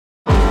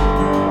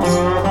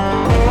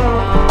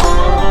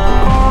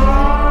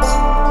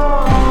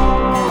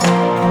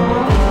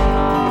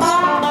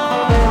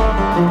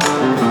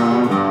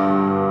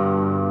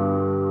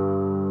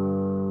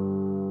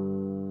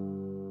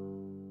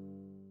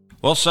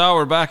Well, Sal,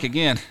 we're back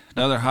again.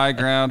 Another High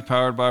Ground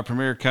powered by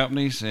Premier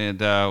Companies,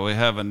 and we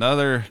have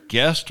another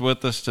guest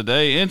with us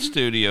today,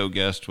 in-studio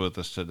guest with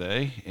us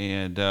today,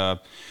 and we're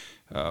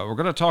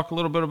going to talk a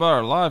little bit about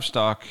our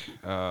livestock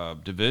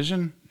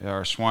division,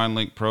 our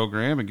Swinelink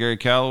program. And Gary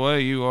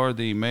Calloway, you are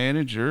the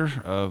manager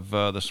of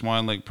the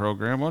Swinelink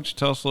program. Why don't you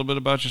tell us a little bit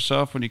about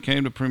yourself when you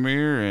came to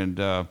Premier,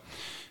 and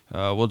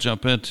we'll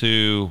jump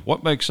into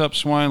what makes up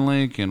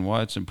Swinelink and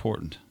why it's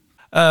important.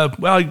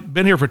 Well, I've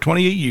been here for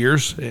 28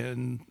 years,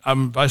 and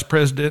I'm vice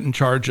president in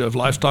charge of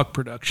livestock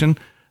production,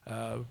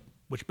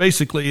 which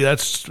basically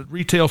that's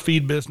retail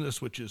feed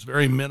business, which is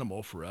very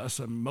minimal for us.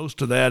 And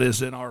most of that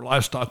is in our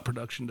livestock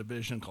production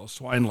division called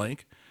Swinelink.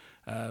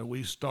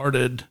 We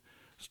started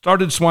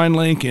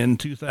Swinelink in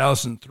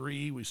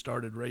 2003. We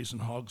started raising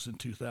hogs in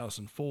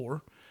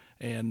 2004,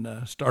 and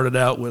started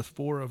out with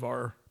 4 of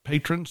our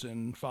patrons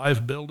in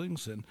 5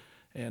 buildings,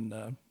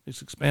 and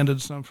it's expanded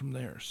some from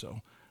there.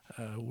 So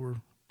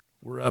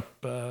we're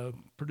up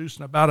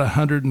producing about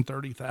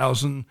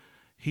 130,000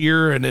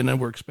 here, and then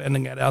we're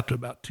expanding that out to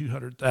about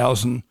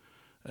 200,000,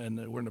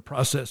 and we're in the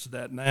process of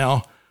that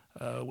now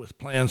with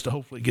plans to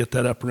hopefully get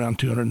that up around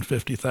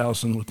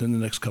 250,000 within the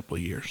next couple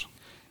of years.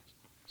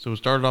 So we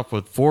started off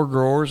with 4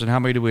 growers, and how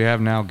many do we have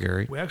now,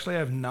 Gary? We actually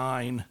have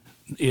 9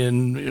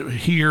 in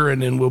here,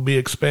 and then we'll be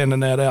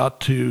expanding that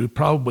out to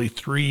probably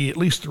 3, at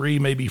least 3,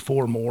 maybe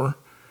 4 more.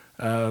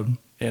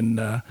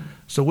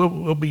 So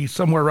we'll be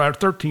somewhere around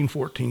 13,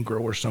 14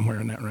 growers, somewhere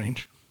in that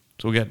range.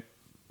 So we got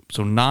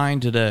 9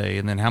 today,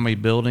 and then how many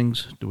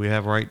buildings do we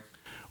have right?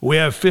 We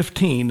have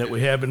 15 that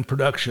we have in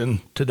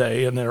production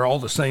today, and they're all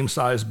the same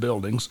size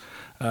buildings.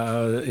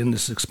 In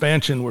this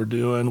expansion we're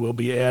doing, we'll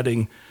be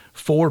adding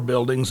 4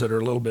 buildings that are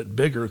a little bit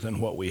bigger than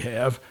what we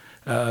have,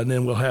 and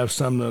then we'll have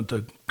some of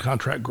the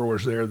contract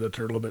growers there that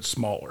are a little bit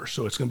smaller.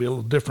 So it's going to be a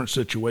little different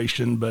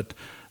situation, but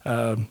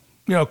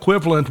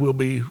equivalent will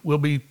be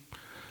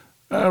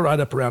right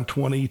up around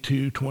 20,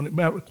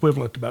 about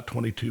equivalent to about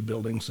 22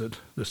 buildings at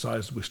the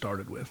size we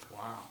started with.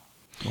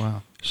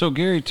 Wow. So,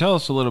 Gary, tell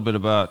us a little bit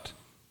about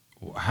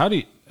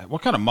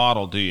what kind of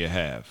model do you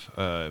have?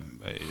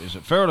 Is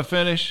it farrow to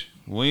finish,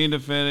 wean to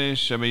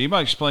finish? I mean, you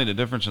might explain the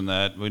difference in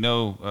that. We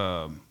know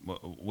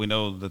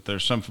that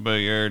there's some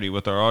familiarity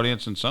with our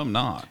audience and some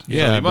not.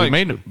 Yeah, so we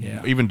may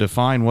even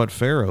define what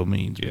farrow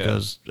means,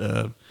 because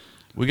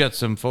we got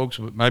some folks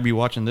who might be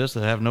watching this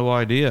that have no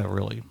idea,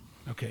 really.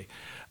 Okay.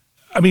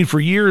 I mean, for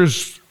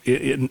years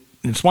in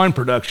swine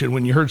production,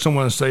 when you heard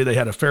someone say they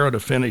had a farrow to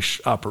finish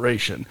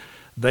operation,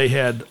 they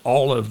had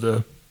all of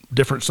the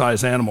different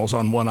size animals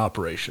on one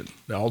operation,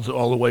 all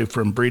the way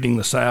from breeding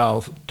the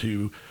sow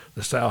to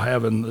the sow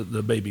having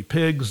the baby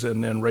pigs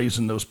and then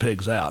raising those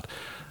pigs out.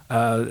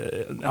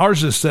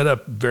 Ours is set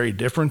up very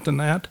different than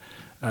that,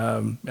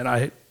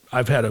 and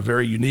I've had a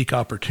very unique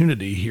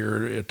opportunity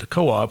here at the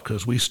co-op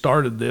because we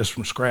started this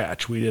from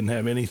scratch. We didn't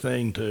have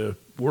anything to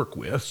work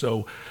with.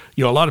 So,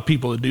 a lot of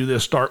people that do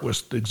this start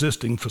with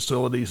existing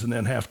facilities and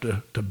then have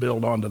to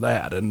build onto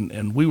that.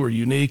 And we were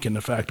unique in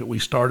the fact that we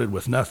started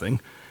with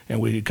nothing and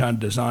we could kind of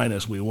design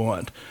as we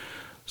want.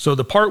 So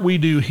the part we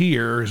do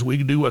here is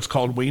we do what's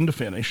called wean to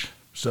finish.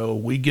 So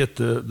we get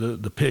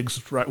the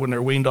pigs right when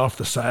they're weaned off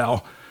the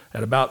sow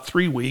at about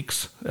 3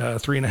 weeks,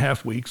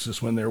 3.5 weeks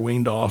is when they're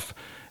weaned off.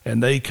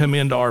 And they come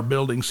into our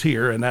buildings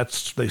here, and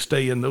they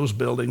stay in those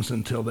buildings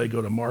until they go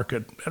to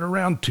market at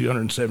around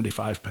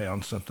 275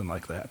 pounds, something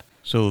like that.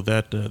 So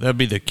that'd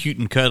be the cute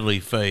and cuddly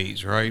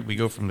phase, right? We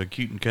go from the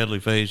cute and cuddly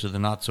phase to the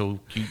not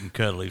so cute and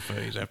cuddly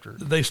phase after.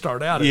 They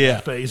start out in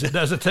that phase. It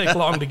doesn't take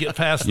long to get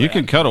past that. You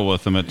can cuddle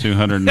with them at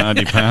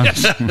 290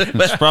 pounds.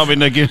 It's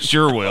probably against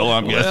your will,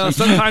 I'm guessing.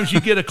 Sometimes you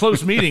get a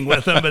close meeting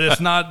with them, but it's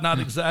not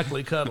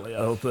exactly cuddly, I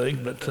don't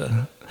think. But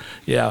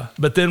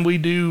But then we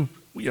do.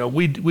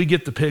 We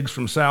get the pigs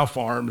from sow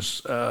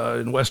farms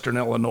in western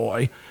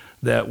Illinois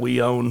that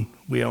we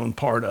own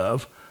part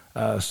of.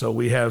 So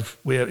we have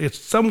it's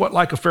somewhat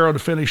like a farrow to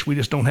finish. We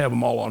just don't have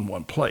them all on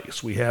one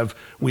place. We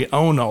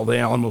own all the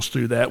animals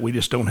through that. We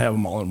just don't have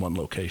them all in one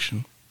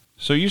location.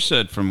 So you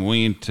said from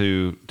wean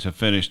to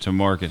finish to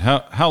market.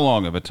 How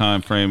long of a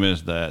time frame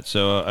is that?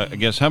 So I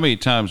guess how many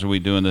times are we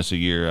doing this a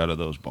year out of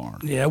those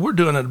barns? Yeah, we're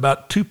doing it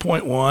about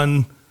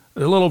 2.1, a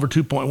little over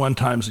 2.1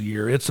 times a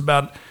year. It's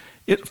about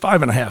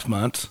 5.5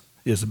 months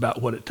is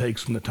about what it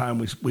takes from the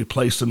time we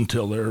place them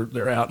till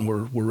they're out and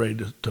we're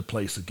ready to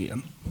place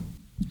again.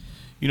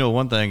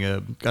 One thing,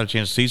 got a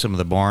chance to see some of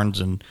the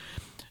barns and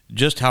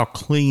just how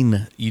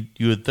clean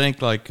you would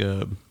think like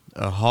a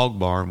hog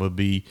barn would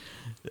be.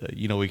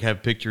 We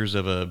have pictures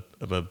of a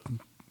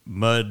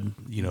mud,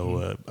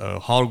 a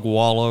hog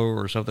wallow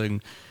or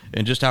something,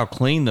 and just how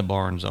clean the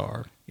barns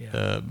are.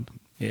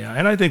 Yeah,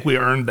 and I think we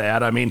earned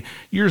that. I mean,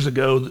 years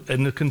ago,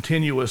 in the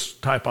continuous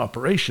type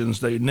operations,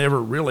 they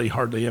never really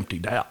hardly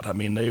emptied out. I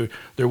mean,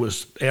 there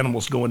was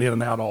animals going in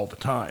and out all the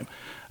time.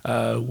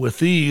 With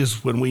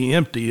these, when we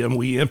empty them,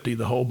 we empty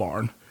the whole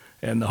barn,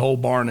 and the whole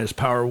barn is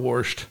power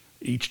washed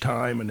each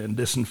time and then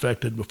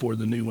disinfected before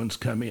the new ones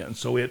come in.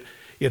 So it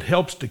it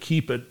helps to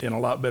keep it in a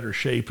lot better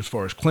shape as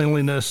far as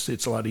cleanliness.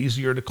 It's a lot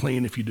easier to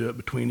clean if you do it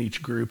between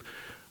each group.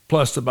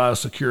 Plus the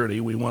biosecurity,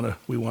 we want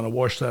to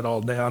wash that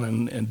all down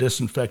and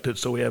disinfect it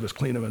so we have as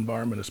clean of an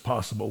environment as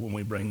possible when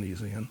we bring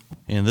these in.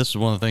 And this is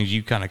one of the things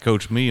you kind of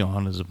coach me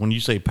on is when you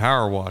say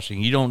power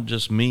washing, you don't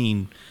just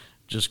mean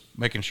just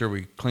making sure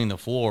we clean the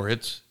floor.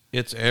 It's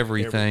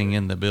everything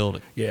in the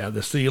building. Yeah,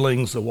 the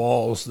ceilings, the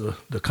walls,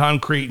 the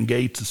concrete and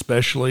gates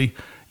especially,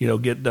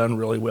 get done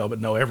really well.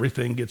 But no,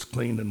 everything gets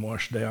cleaned and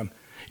washed down.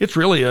 It's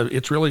really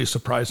a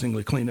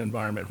surprisingly clean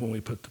environment when we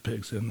put the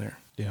pigs in there.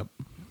 Yep.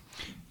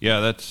 Yeah,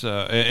 that's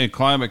and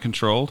climate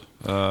controlled.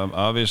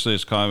 Obviously,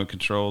 it's climate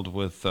controlled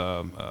with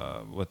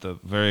the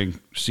varying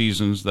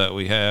seasons that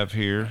we have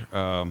here.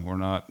 We're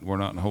not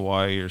in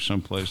Hawaii or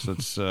someplace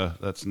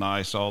that's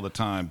nice all the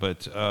time.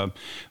 But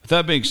with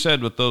that being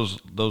said, with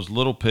those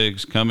little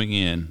pigs coming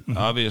in,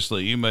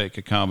 obviously you make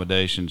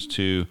accommodations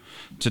to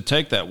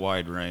take that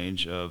wide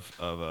range of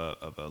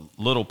a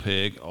little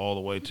pig all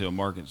the way to a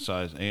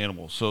market-sized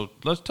animal. So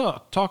let's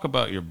talk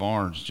about your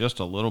barns just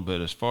a little bit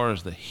as far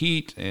as the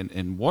heat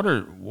and what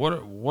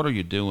are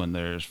you doing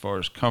there as far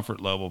as comfort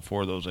level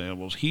for those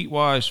animals,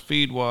 heat-wise,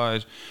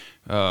 feed-wise?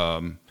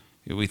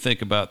 We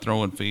think about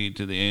throwing feed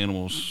to the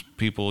animals.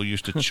 People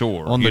used to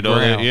chore on the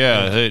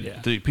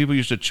ground. People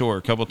used to chore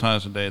a couple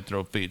times a day and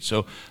throw feed.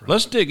 So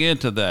let's dig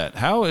into that.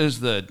 How does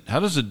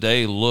the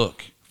day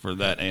look for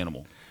that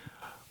animal?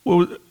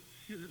 Well,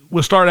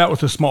 we'll start out with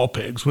the small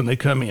pigs when they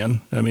come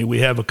in. I mean, we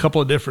have a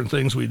couple of different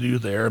things we do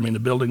there. I mean, the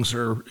buildings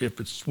are, if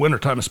it's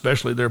wintertime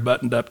especially, they're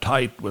buttoned up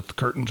tight with the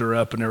curtains are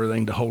up and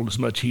everything to hold as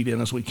much heat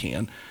in as we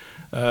can.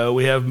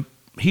 We have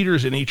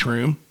heaters in each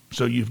room.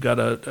 So you've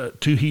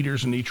got 2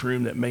 heaters in each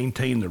room that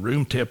maintain the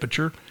room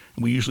temperature.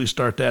 We usually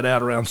start that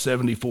out around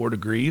 74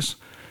 degrees.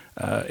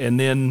 And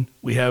then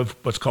we have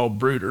what's called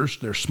brooders.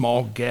 They're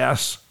small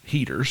gas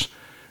heaters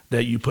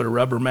that you put a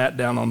rubber mat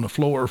down on the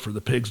floor for the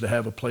pigs to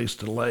have a place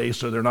to lay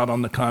so they're not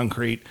on the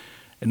concrete.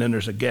 And then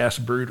there's a gas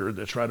brooder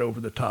that's right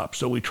over the top.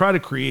 So we try to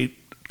create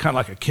kind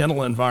of like a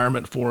kennel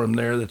environment for them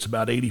there that's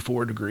about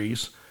 84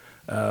 degrees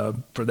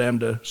for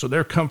them so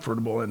they're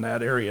comfortable in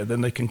that area.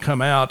 Then they can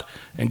come out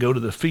and go to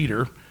the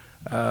feeder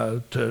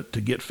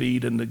to get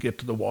feed and to get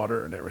to the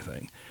water and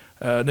everything.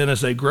 Then as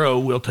they grow,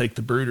 we'll take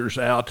the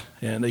brooders out,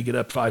 and they get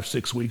up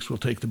 5-6 weeks, we'll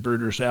take the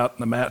brooders out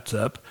and the mats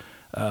up.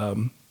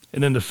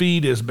 And then the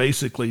feed is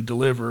basically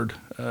delivered.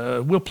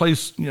 We'll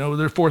place,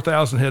 they're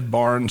 4,000 head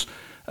barns.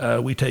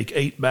 We take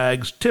 8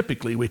 bags.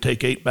 Typically, we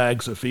take 8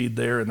 bags of feed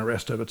there, and the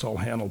rest of it's all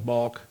handled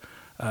bulk.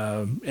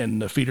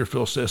 And the feeder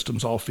fill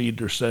systems all feed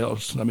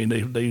themselves. I mean,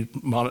 they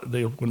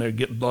when they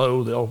get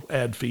low, they'll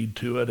add feed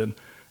to it,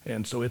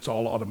 and so it's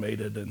all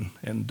automated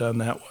and done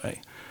that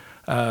way.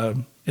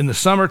 In the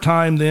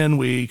summertime, then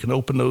we can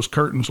open those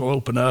curtains. Will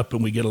open up,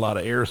 and we get a lot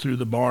of air through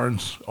the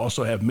barns.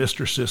 Also have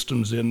mister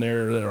systems in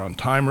there that are on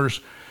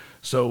timers.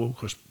 So, of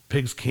course,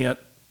 pigs can't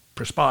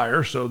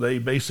perspire, so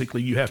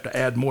you have to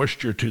add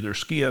moisture to their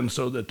skin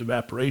so that the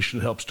evaporation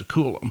helps to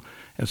cool them.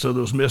 And so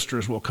those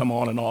misters will come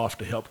on and off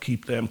to help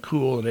keep them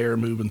cool, and air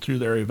moving through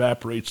there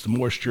evaporates the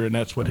moisture, and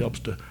that's what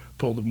helps to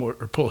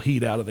pull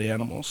heat out of the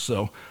animals.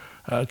 So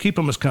keep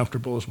them as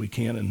comfortable as we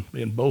can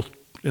in both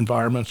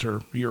environments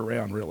or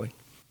year-round, really.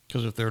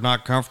 Because if they're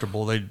not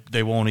comfortable,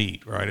 they won't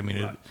eat, right? I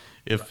mean, right.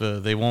 If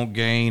they won't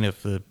gain,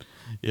 if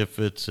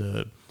it's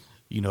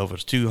if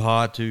it's too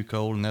hot, too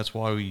cold, and that's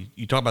why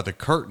you talk about the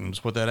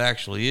curtains. What that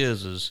actually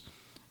is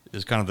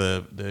kind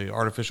of the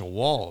artificial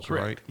walls,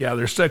 correct. Right? Yeah,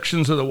 there's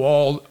sections of the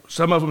wall.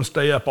 Some of them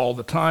stay up all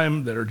the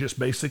time that are just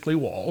basically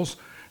walls,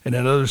 and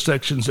then other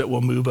sections that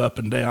will move up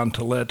and down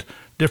to let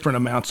different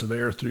amounts of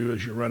air through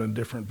as you're running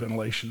different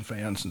ventilation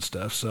fans and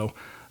stuff. So,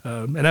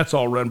 and that's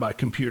all run by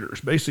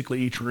computers.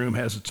 Basically, each room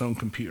has its own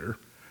computer,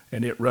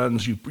 and it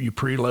runs. You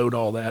preload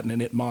all that, and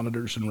then it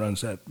monitors and runs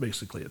that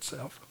basically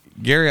itself.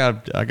 Gary,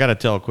 I got to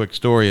tell a quick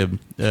story.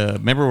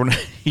 Remember when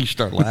you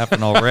start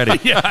laughing already?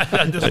 Yeah,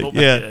 just a little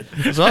bit.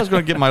 So I was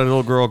going to get my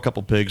little girl a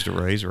couple pigs to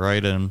raise,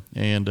 right?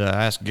 And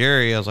I asked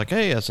Gary. I was like,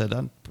 "Hey," I said,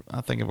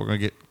 "I think we're going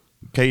to get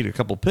Kate a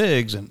couple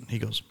pigs." And he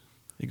goes,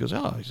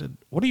 "Oh," he said,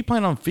 "What are you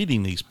planning on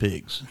feeding these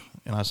pigs?"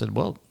 And I said,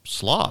 "Well,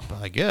 slop,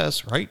 I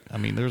guess, right? I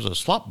mean, there's a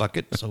slop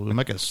bucket, so we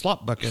make a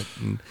slop bucket."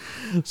 And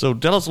so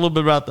tell us a little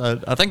bit about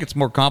that. I think it's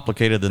more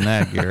complicated than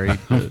that, Gary.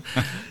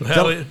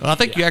 I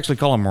think you actually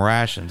call them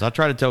rations. I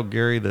try to tell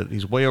Gary that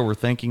he's way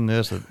overthinking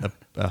this, that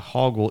a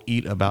hog will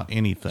eat about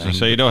anything.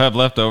 So you don't have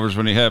leftovers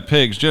when you have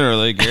pigs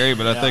generally, Gary,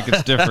 but I think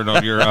it's different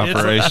on your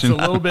operation. It's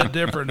a little bit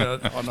different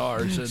on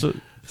ours. And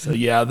so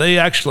yeah, they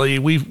actually,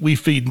 we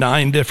feed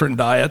 9 different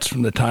diets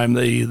from the time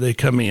they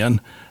come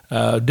in.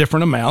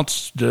 Different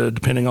amounts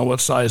depending on what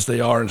size they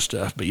are and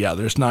stuff. But yeah,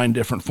 there's 9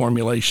 different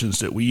formulations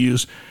that we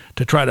use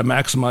to try to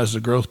maximize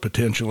the growth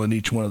potential in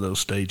each one of those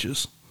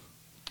stages.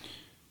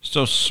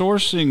 So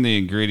sourcing the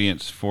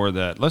ingredients for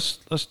that, let's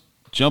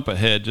jump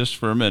ahead just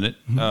for a minute,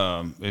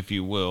 if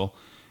you will.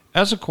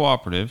 As a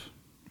cooperative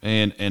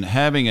and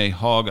having a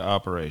hog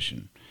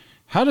operation,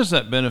 how does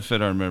that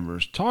benefit our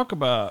members? Talk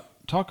about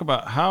talk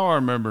about how our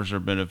members are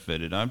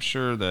benefited. I'm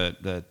sure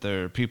that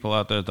there are people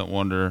out there that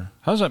wonder,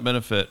 how does that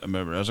benefit a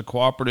member? As a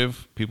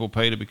cooperative, people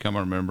pay to become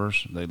our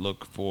members. They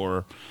look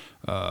for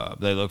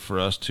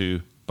us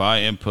to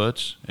buy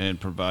inputs and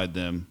provide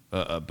them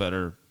a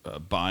better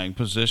buying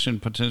position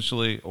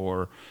potentially,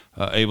 or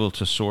able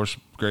to source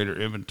greater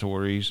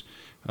inventories.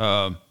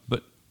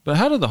 But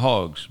how do the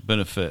hogs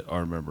benefit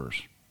our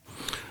members?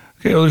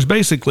 Okay, well, there's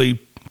basically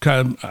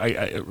kind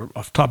of,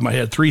 off the top of my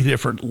head, three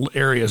different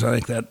areas I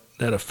think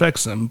that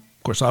affects them.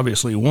 Of course,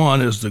 obviously,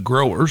 one is the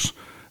growers,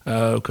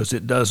 because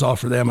it does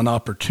offer them an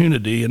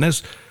opportunity.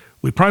 And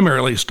we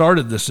primarily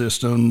started the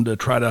system to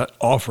try to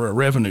offer a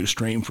revenue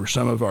stream for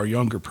some of our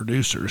younger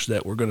producers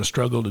that were going to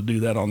struggle to do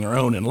that on their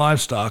own in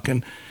livestock.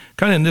 And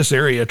kind of in this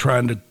area,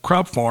 trying to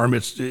crop farm,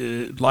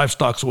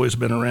 livestock's always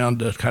been around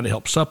to kind of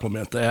help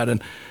supplement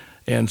that.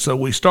 And so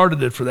we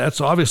started it for that.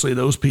 So obviously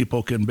those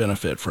people can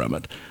benefit from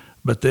it.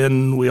 But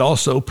then we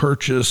also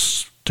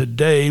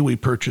today we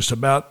purchase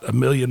about 1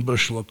 million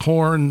bushel of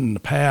corn. In the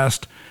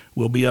past,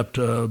 we'll be up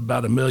to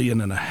about 1.5 million.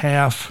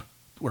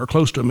 We're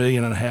close to 1.5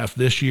 million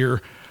this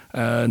year.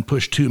 And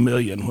push 2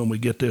 million when we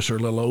get this, or a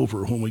little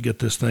over when we get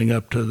this thing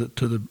up to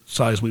the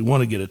size we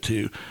want to get it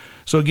to.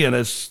 So again,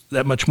 it's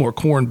that much more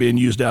corn being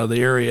used out of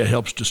the area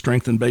helps to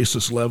strengthen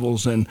basis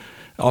levels and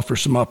offer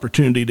some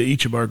opportunity to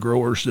each of our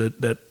growers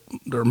that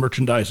are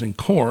merchandising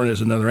corn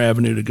as another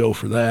avenue to go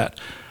for that.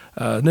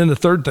 And then the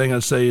third thing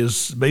I'd say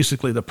is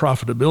basically the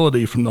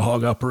profitability from the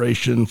hog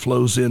operation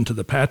flows into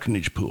the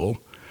patronage pool,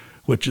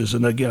 which is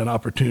an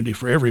opportunity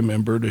for every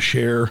member to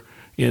share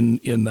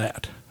in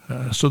that.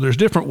 So there's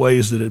different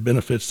ways that it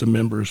benefits the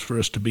members for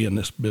us to be in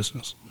this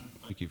business.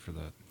 Thank you for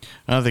that.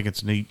 I think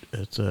it's neat.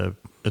 It's a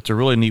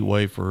really neat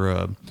way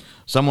for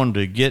someone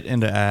to get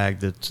into ag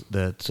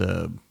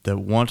that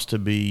wants to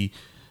be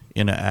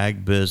in an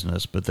ag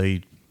business, but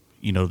the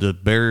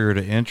barrier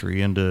to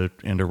entry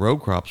into row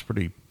crops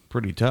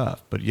pretty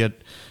tough. But yet,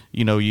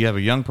 you have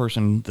a young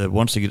person that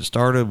wants to get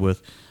started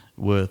with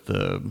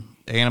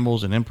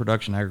animals and in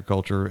production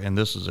agriculture, and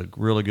this is a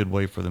really good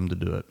way for them to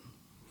do it.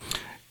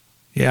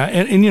 Yeah,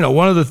 and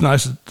one of the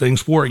nice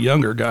things for a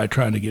younger guy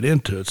trying to get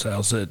into it,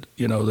 Sal, said,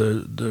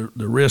 the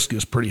risk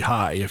is pretty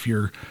high if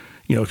you're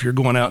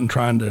going out and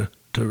trying to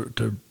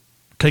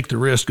take the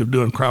risk of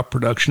doing crop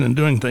production and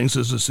doing things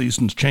as the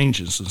seasons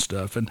changes and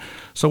stuff. And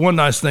so one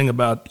nice thing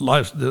about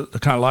the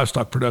kind of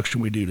livestock production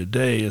we do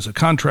today is a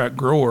contract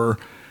grower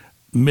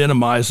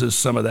minimizes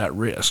some of that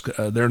risk.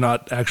 They're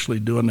not actually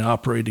doing the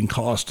operating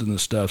cost and the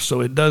stuff. So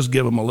it does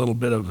give them a little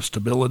bit of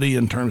stability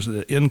in terms of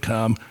the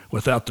income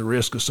without the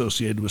risk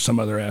associated with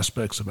some other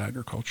aspects of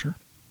agriculture.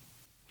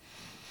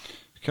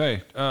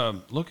 Okay.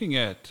 Looking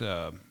at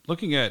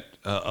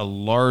a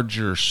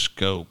larger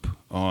scope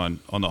on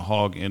the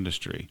hog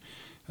industry,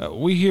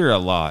 we hear a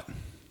lot,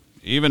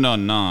 even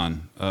on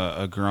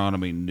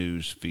non-agronomy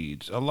news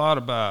feeds, a lot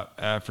about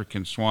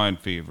African swine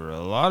fever,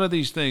 a lot of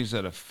these things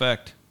that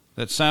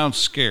sounds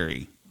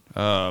scary.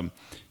 Tell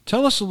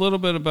us a little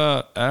bit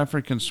about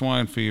African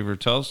swine fever.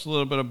 Tell us a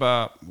little bit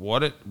about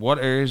what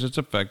areas it's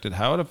affected,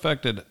 how it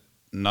affected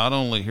not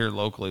only here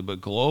locally but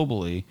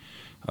globally,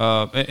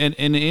 and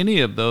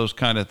any of those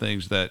kind of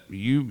things that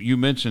you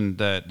mentioned,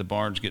 that the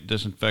barns get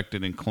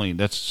disinfected and cleaned.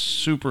 That's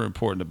super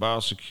important. The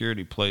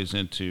biosecurity plays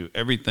into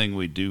everything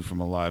we do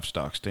from a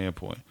livestock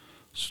standpoint.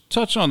 So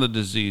touch on the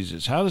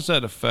diseases. How does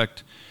that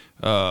affect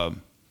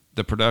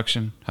the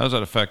production? How does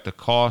that affect the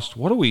cost?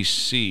 What do we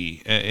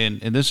see?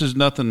 And this is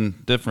nothing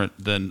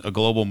different than a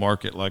global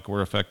market like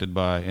we're affected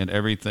by in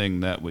everything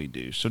that we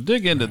do. So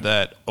dig into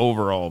that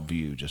overall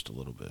view just a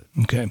little bit.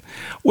 Okay.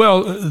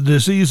 Well,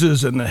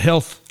 diseases and the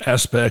health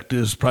aspect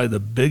is probably the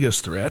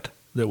biggest threat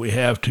that we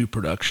have to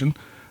production.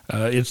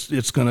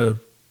 It's going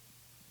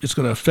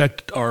to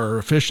affect our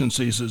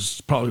efficiencies as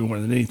probably more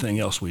than anything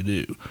else we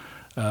do.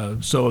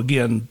 So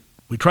again,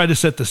 we try to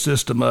set the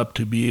system up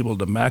to be able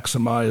to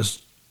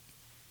maximize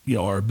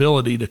our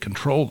ability to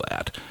control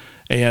that.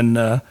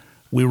 And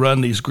we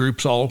run these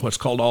groups what's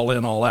called all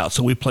in, all out.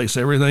 So we place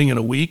everything in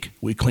a week,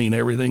 we clean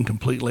everything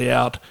completely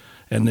out,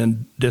 and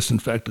then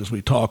disinfect as we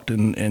talked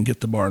and get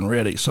the barn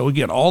ready. So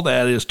again, all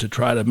that is to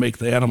try to make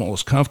the animal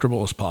as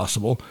comfortable as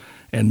possible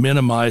and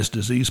minimize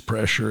disease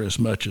pressure as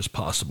much as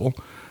possible.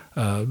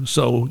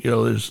 So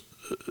there's,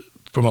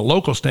 from a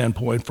local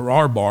standpoint for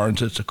our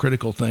barns, it's a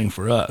critical thing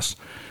for us.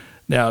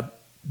 Now,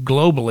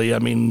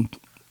 globally,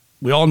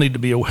 we all need to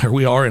be aware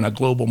we are in a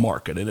global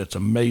market, and it's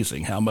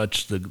amazing how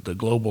much the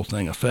global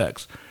thing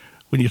affects.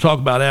 When you talk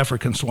about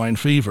African swine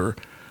fever,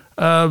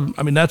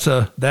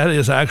 that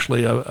is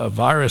actually a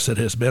virus that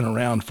has been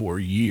around for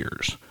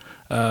years.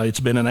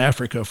 It's been in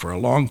Africa for a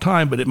long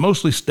time, but it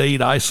mostly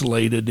stayed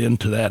isolated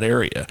into that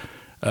area.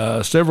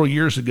 Several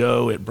years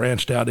ago, it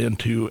branched out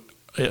into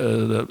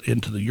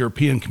the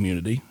European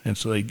community, and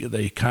so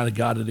they kind of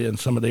got it in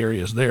some of the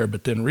areas there.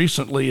 But then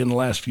recently, in the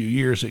last few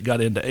years, it got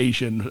into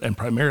Asia and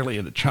primarily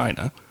into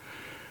China.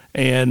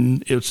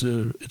 And it's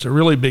a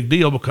really big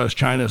deal because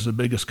China is the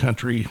biggest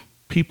country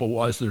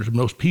people-wise. There's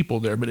most people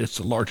there, but it's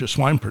the largest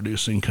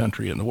swine-producing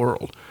country in the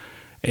world.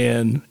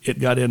 and it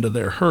got into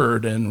their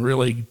herd and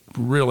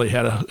really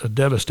had a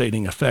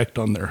devastating effect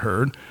on their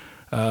herd.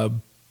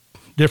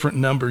 Different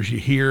numbers you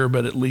hear,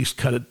 but at least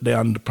cut it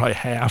down to probably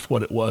half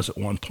what it was at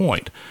one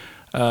point.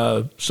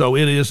 So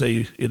it is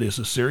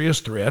a serious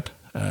threat.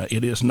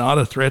 It is not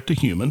a threat to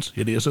humans.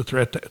 It is a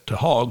threat to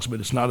hogs, but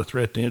it's not a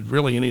threat to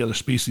really any other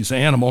species of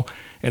animal,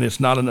 and it's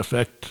not an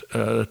effect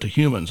to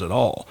humans at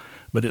all.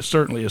 But it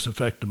certainly is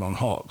effective on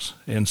hogs.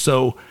 And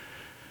so,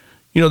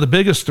 the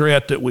biggest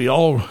threat that we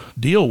all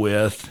deal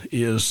with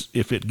is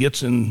if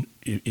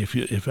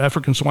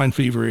African swine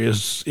fever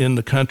is in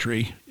the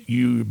country,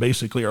 you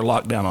basically are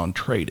locked down on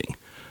trading.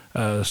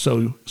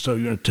 So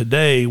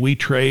today we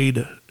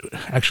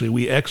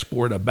we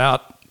export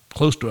about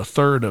close to a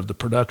third of the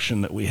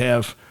production that we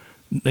have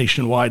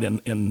nationwide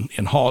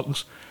in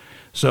hogs.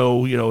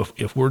 So,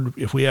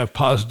 if we have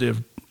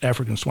positive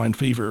African swine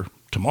fever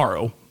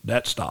tomorrow,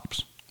 that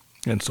stops.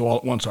 And so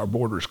once our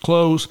borders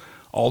close,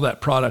 all that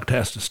product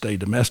has to stay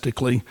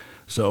domestically.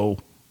 So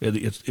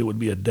it would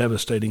be a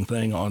devastating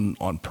thing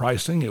on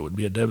pricing. It would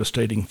be a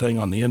devastating thing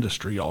on the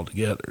industry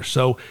altogether.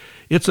 So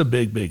it's a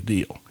big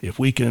deal. If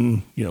we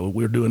can,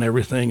 we're doing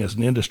everything as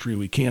an industry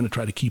we can to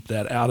try to keep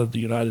that out of the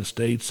United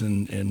States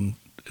and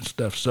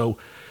stuff. So,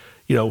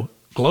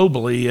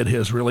 globally, it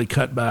has really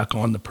cut back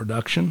on the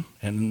production.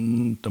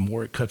 And the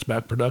more it cuts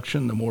back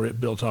production, the more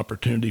it builds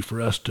opportunity for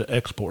us to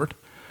export.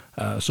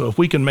 So if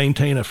we can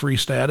maintain a free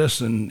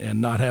status and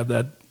not have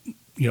that,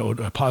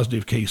 a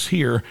positive case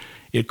here,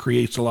 it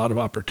creates a lot of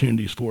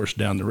opportunities for us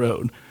down the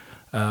road.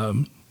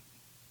 The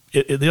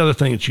other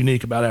thing that's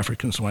unique about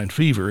African swine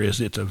fever is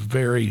it's a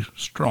very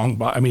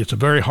strong, it's a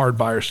very hard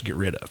virus to get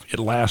rid of. It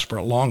lasts for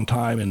a long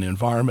time in the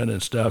environment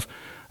and stuff.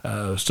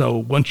 So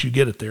once you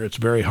get it there, it's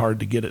very hard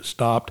to get it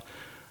stopped.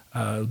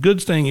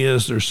 Good thing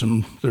is there's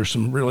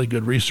some really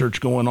good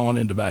research going on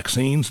into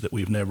vaccines that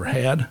we've never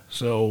had.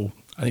 So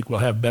I think we'll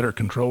have better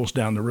controls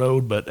down the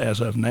road, but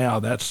as of now,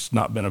 that's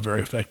not been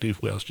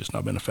it's just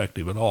not been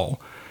effective at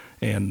all.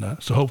 And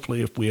so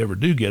hopefully if we ever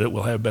do get it,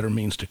 we'll have better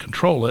means to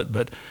control it,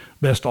 but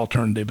best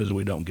alternative is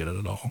we don't get it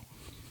at all.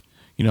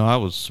 I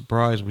was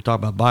surprised. We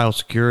talked about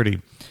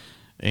biosecurity,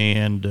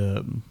 and,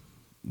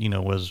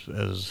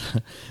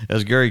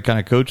 as Gary kind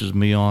of coaches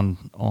me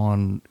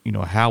on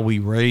how we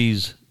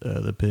raise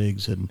the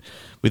pigs, and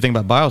we think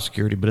about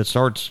biosecurity, but it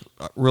starts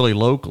really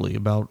locally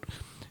about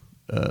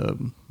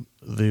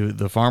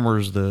the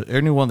farmers.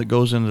 Anyone that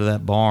goes into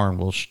that barn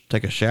will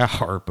take a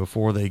shower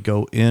before they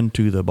go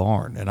into the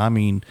barn.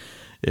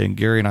 And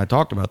Gary and I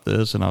talked about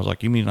this, and I was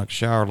like, "You mean like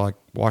shower, like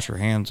wash your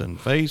hands and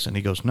face?" And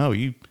he goes, "No,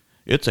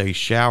 it's a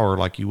shower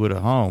like you would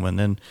at home. And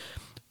then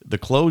the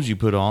clothes you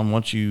put on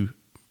once you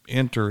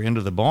enter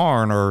into the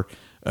barn are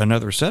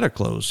another set of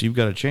clothes. So you've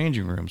got a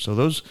changing room. So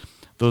those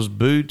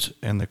boots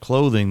and the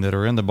clothing that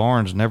are in the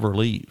barns never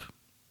leave.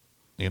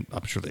 And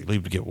I'm sure they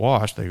leave to get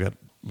washed.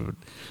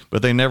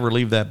 But they never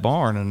leave that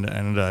barn,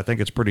 and I think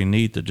it's pretty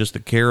neat that just the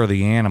care of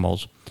the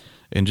animals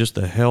and just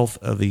the health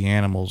of the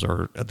animals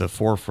are at the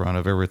forefront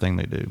of everything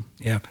they do.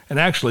 Yeah, and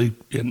actually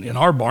in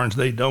our barns,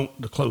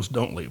 the clothes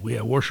don't leave. We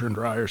have washer and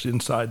dryers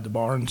inside the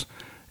barns,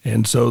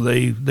 and so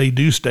they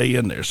do stay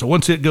in there. So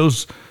once it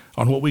goes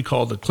on what we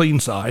call the clean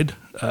side,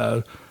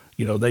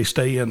 they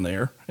stay in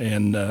there,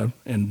 and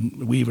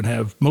we even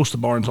have most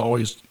of the barns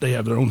they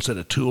have their own set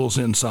of tools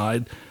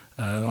inside.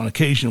 On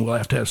occasion, we'll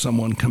have to have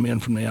someone come in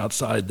from the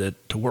outside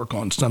to work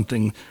on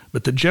something.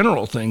 But the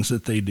general things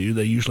that they do,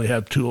 they usually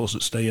have tools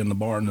that stay in the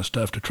barn and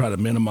stuff to try to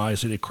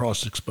minimize any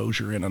cross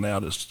exposure in and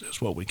out as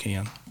what we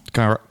can.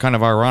 Kind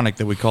of ironic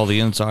that we call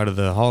the inside of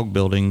the hog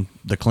building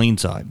the clean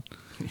side,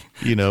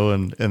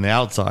 and the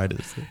outside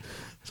is.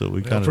 So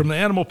from the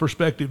animal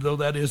perspective, though,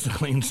 that is the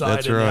clean side,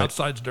 that's and right. The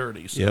outside's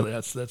dirty. So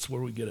yep. That's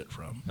where we get it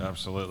from.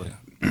 Absolutely.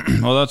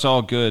 Yeah. Well, that's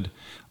all good.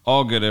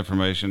 All good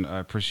information. I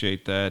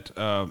appreciate that.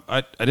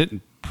 I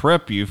didn't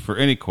prep you for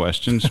any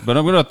questions, but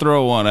I'm going to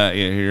throw one at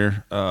you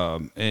here.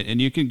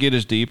 And you can get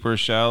as deep or as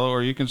shallow,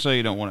 or you can say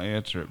you don't want to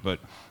answer it.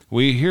 But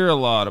we hear a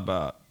lot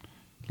about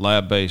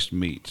lab-based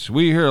meats.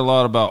 We hear a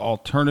lot about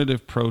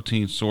alternative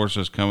protein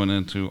sources coming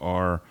into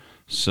our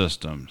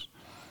systems.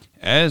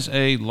 As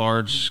a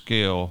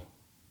large-scale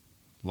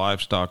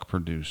livestock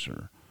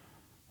producer,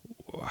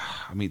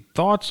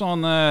 thoughts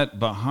on that,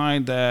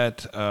 behind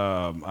that?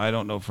 I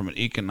don't know, from an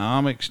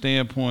economic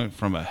standpoint,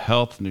 from a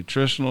health,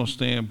 nutritional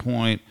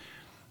standpoint,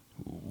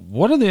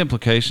 what are the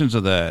implications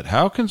of that?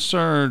 How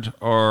concerned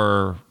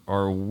are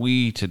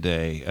we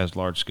today as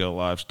large-scale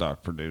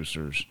livestock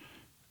producers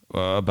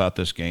about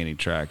this gaining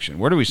traction?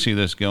 Where do we see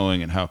this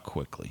going, and how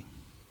quickly?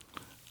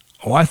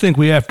 Well, I think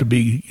we have to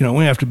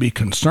be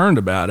concerned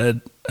about it.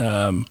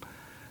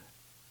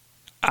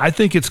 I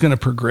think it's going to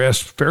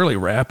progress fairly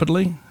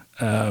rapidly.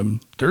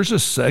 There's a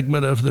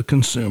segment of the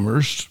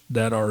consumers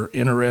that are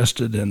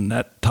interested in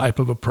that type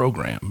of a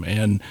program,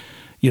 and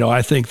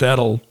I think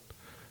that'll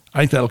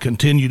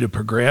continue to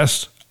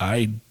progress.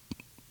 I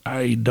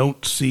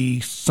don't see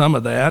some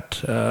of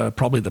that.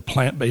 Probably the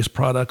plant-based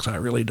products, I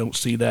really don't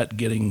see that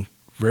getting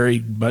very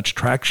much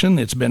traction.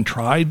 It's been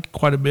tried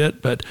quite a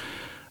bit, but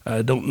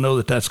I don't know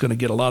that that's going to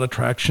get a lot of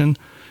traction.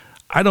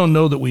 I don't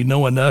know that we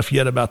know enough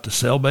yet about the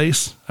cell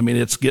base. I mean,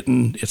 it's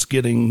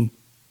getting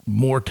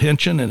more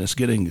attention and it's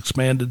getting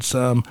expanded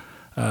some.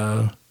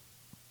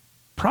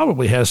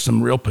 Probably has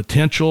some real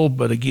potential,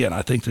 but again,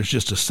 I think there's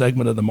just a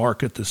segment of the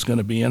market that's going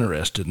to be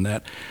interested in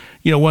that.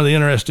 You know, one of the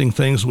interesting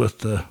things with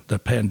the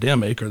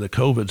pandemic or the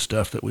COVID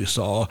stuff that we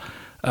saw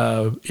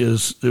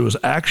is there was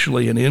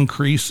actually an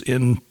increase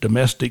in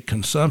domestic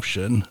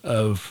consumption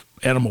of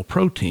animal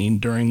protein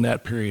during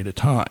that period of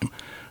time.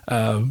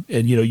 And,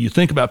 you know, you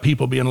think about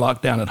people being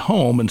locked down at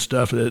home and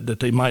stuff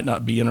that they might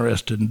not be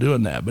interested in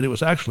doing that, but it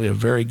was actually a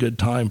very good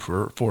time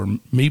for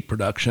meat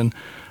production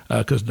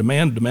because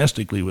demand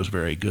domestically was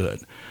very good.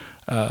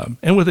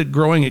 And with a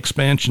growing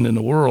expansion in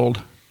the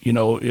world, you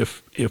know,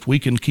 if we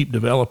can keep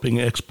developing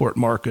export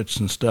markets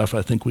and stuff,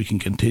 I think we can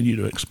continue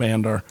to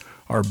expand our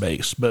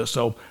base. But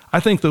so I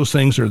think those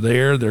things are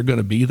there. They're going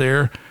to be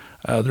there.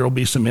 There will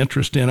be some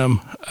interest in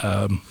them.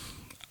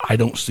 I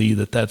don't see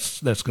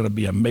that's going to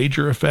be a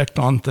major effect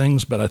on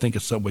things, but I think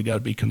it's something we got to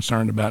be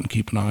concerned about and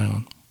keep an eye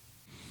on.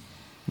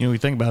 You know, we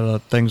think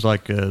about things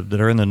like that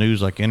are in the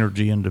news, like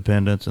energy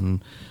independence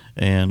and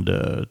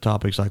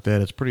topics like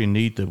that. It's pretty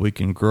neat that we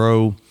can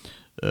grow.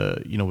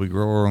 You know, we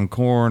grow our own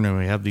corn, and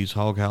we have these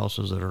hog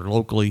houses that are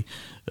locally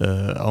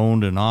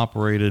owned and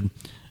operated,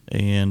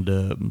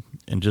 and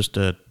just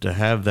to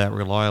have that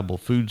reliable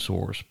food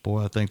source.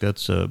 Boy, I think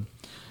that's no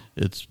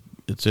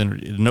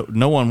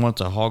one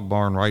wants a hog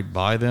barn right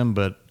by them,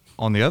 but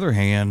on the other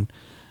hand,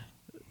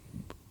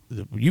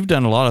 you've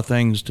done a lot of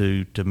things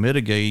to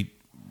mitigate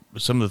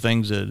some of the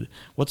things that,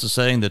 what's the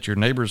saying, that your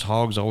neighbor's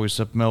hogs always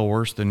smell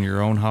worse than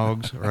your own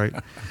hogs, right?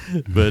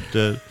 But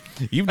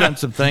you've done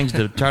some things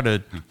to try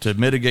to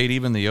mitigate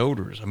even the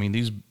odors. I mean,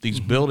 these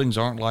buildings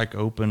aren't like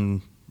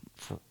open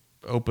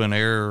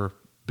air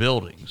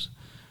buildings.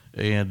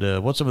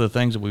 And what's some of the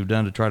things that we've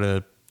done to try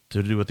to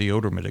do with the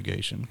odor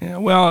mitigation? Yeah,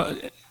 well,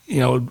 you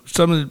know,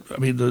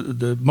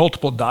 the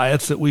multiple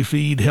diets that we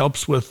feed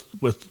helps with,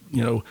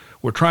 you know,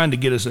 we're trying to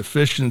get as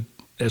efficient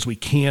as we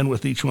can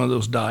with each one of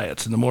those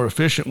diets. And the more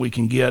efficient we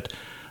can get,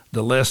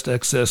 the less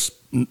excess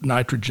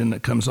nitrogen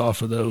that comes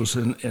off of those.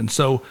 And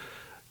so,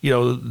 you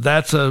know,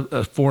 that's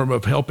a form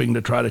of helping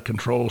to try to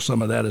control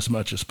some of that as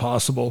much as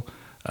possible.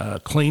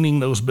 Cleaning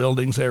those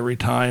buildings every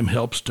time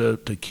helps to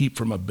keep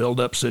from a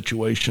buildup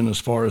situation as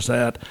far as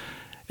that.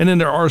 And then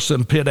there are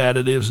some pit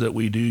additives that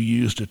we do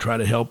use to try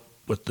to help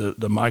with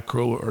the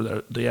micro or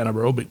the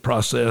anaerobic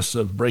process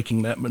of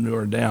breaking that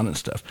manure down and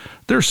stuff.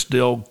 There's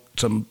still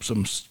some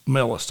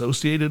smell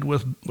associated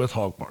with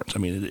hog barns. I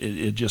mean,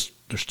 it just,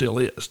 there still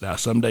is. Now,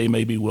 someday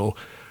maybe we'll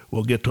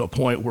get to a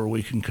point where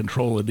we can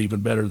control it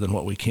even better than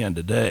what we can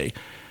today.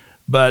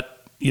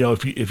 But, you know,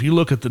 if you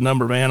look at the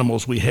number of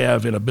animals we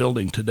have in a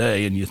building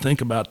today and you think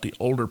about the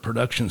older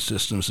production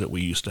systems that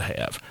we used to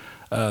have,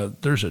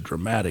 there's a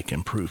dramatic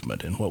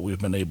improvement in what we've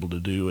been able to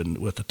do and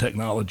with the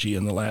technology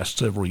in the last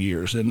several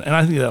years. And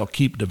I think that'll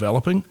keep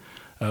developing.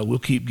 We'll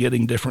keep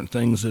getting different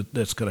things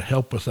that's going to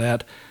help with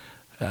that.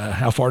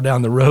 How far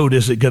down the road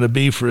is it going to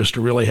be for us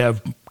to really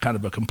have kind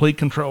of a complete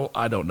control?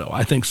 I don't know.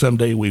 I think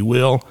someday we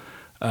will.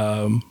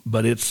 But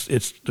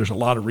there's a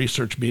lot of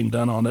research being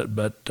done on it,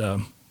 but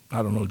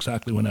I don't know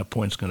exactly when that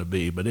point's going to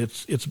be, but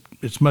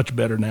it's much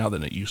better now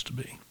than it used to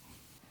be.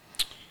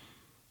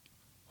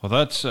 Well,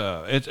 that's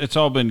it's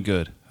all been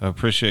good. I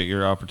appreciate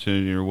your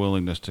opportunity, your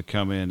willingness to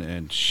come in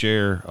and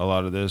share a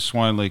lot of this.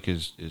 Swinelink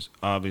is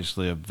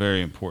obviously a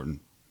very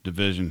important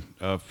division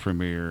of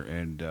Premier,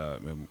 and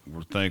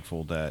we're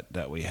thankful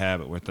that we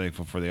have it. We're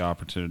thankful for the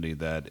opportunity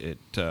that it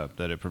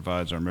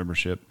provides our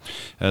membership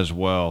as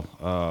well.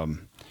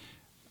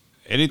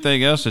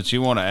 Anything else that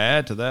you want to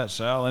add to that,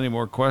 Sal? Any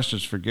more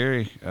questions for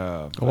Gary?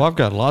 Well, I've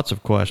got lots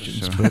of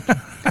questions.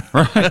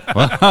 Right.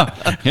 Well,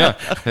 yeah,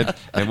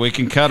 and we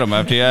can cut them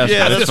after you ask.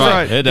 Yeah, that's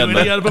fine. right. Do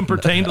any of them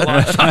pertain to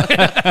livestock?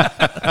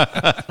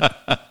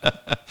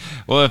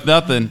 Well, if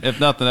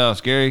nothing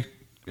else, Gary,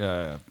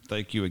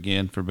 thank you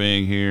again for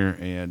being here,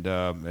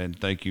 and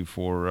thank you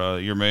for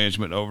your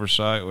management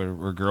oversight.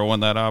 We're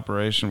growing that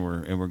operation,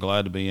 we're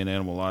glad to be in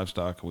animal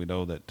livestock. We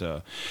know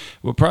that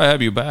we'll probably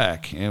have you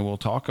back, and we'll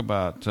talk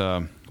about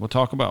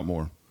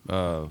more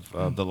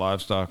of the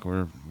livestock.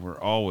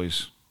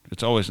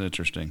 It's always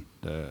interesting.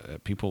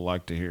 People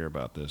like to hear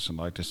about this and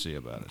like to see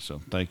about it. So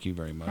thank you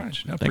very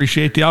much. Right. I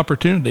appreciate the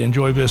opportunity.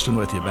 Enjoy visiting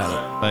with you about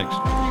it.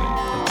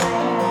 Thanks.